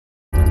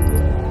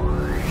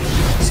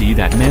See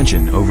that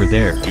mansion over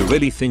there? You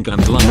really think I'm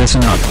blind?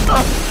 Listen up.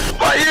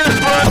 My ears,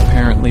 bro!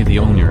 Apparently the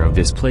owner of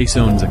this place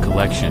owns a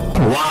collection.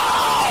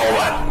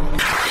 Wow!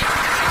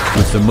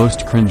 With the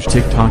most cringe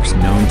TikToks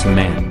known to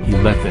man. He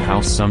left the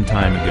house some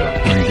time ago,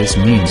 and this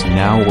means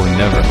now or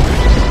never.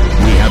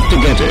 We have to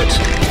get it.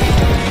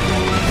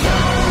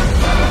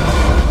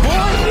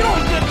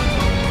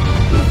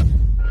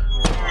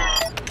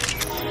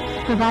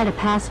 Provide a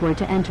password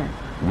to enter.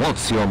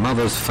 What's your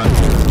mother's phone?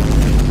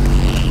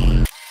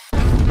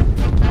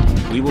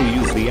 We will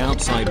use the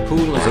outside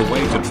pool as a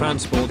way to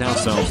transport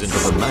ourselves into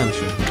the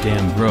mansion.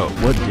 Damn bro,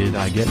 what did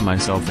I get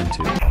myself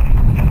into?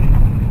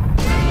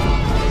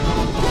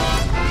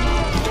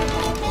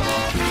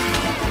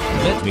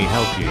 Let me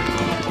help you.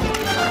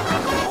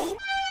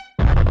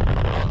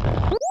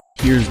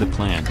 Here's the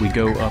plan. We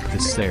go up the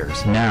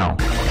stairs now.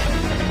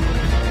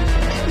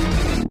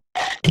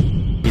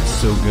 It's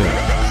so good.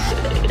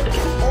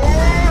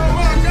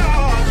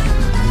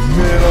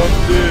 Man, I'm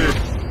dead.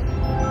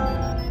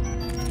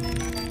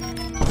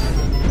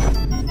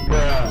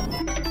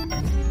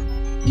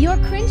 Your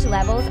cringe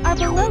levels are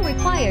below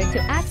required to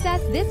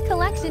access this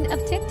collection of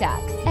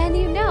TikToks, and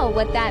you know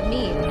what that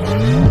means.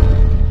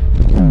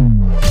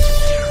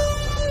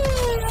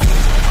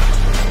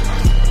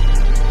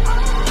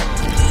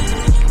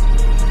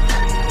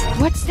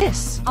 What's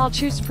this? I'll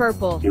choose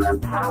purple. Your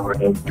power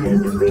is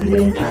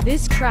limited.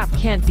 This crap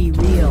can't be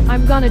real.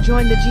 I'm gonna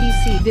join the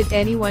GC. Did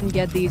anyone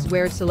get these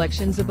weird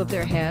selections above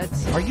their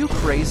heads? Are you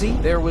crazy?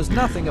 There was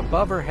nothing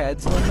above her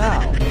heads till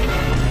now.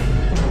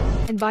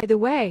 And by the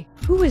way,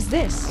 who is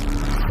this?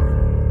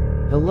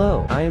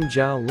 Hello, I am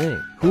Zhao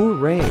Ling.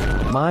 Hooray!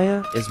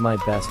 Maya is my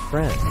best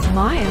friend.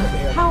 Maya?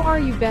 How are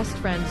you best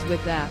friends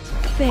with that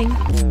thing?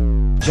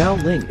 Zhao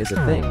Ling is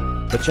a thing,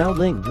 but Zhao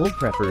Ling will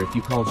prefer if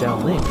you call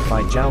Zhao Ling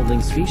by Zhao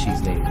Ling's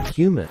species name,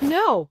 human.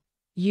 No!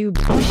 You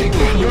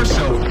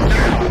Yourself.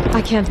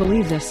 I can't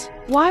believe this.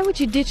 Why would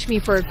you ditch me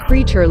for a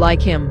creature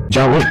like him?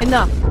 Zhao Ling.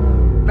 Enough.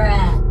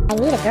 Bruh. I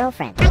need a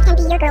girlfriend. I can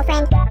be your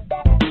girlfriend.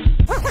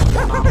 How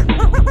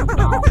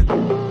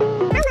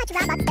much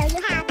Robux do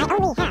you have? I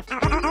only have.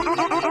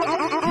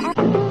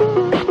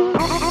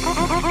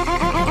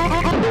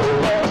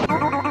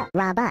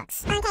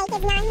 Robux. Okay,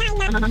 give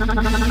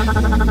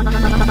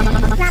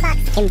 999.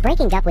 Robux. In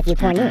breaking up with you,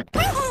 poor noob.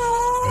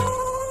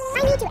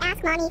 I need to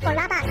ask mommy for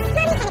Robux. Mommy,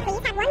 can you please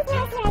have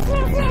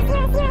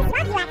 1000000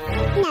 Robux?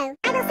 No,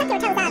 I will suck your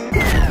toes up.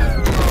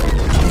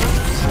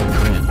 So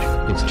cringe.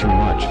 It's too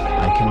much. I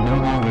can no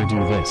longer do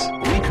this.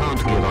 We can't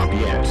give up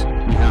yet.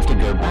 We have to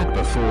go back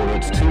before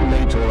it's too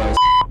late or else.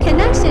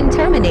 Connection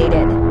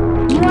terminated.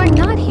 You are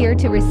not here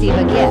to receive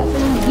a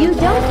gift. You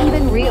don't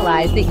even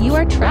realize that you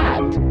are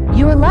trapped.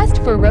 Your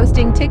lust for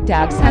roasting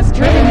TikToks has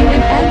driven you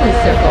in endless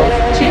circles,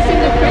 chasing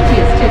the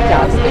cringiest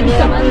TikToks in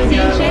some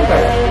unseen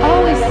chamber,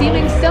 always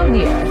seeming so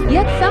near,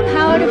 yet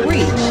somehow out of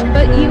reach.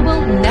 But you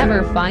will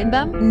never find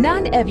them.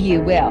 None of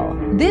you will.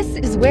 This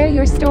is where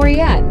your story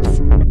ends.